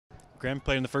Graham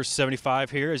played in the first 75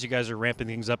 here as you guys are ramping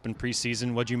things up in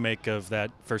preseason. What'd you make of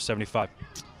that first 75?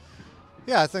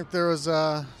 Yeah, I think there was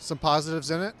some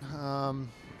positives in it.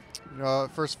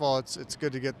 First of all, it's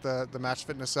good to get the match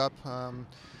fitness up.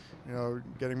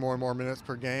 Getting more and more minutes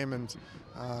per game, and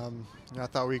I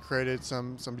thought we created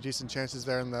some decent chances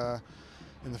there in the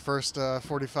first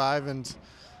 45, and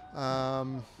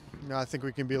I think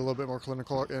we can be a little bit more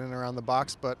clinical in and around the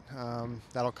box, but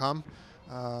that'll come.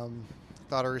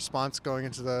 Thought our response going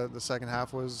into the second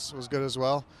half was good as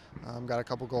well. Got a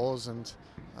couple goals and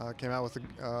came out with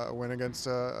a win against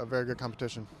a very good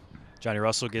competition. Johnny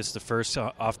Russell gets the first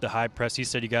off the high press. He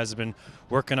said you guys have been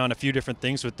working on a few different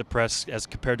things with the press as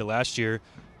compared to last year.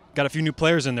 Got a few new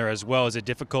players in there as well. Is it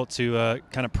difficult to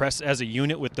kind of press as a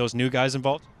unit with those new guys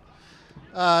involved?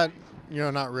 Not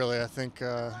really. I think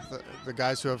the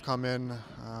guys who have come in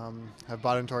have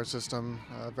bought into our system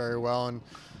very well, and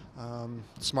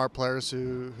smart players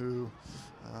who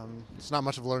it's not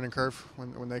much of a learning curve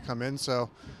when they come in. So,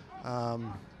 I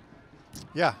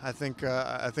think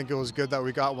it was good that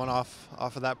we got one off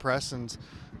of that press and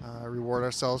reward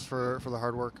ourselves for the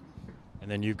hard work. And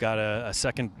then you've got a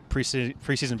second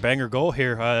preseason banger goal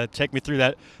here. Take me through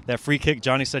that free kick.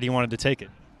 Johnny said he wanted to take it.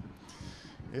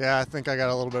 Yeah, I think I got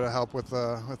a little bit of help with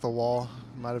the wall.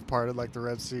 Might have parted like the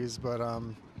Red Seas, but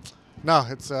no,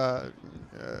 it's a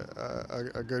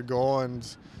good goal,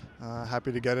 and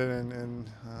happy to get it and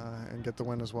get the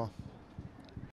win as well.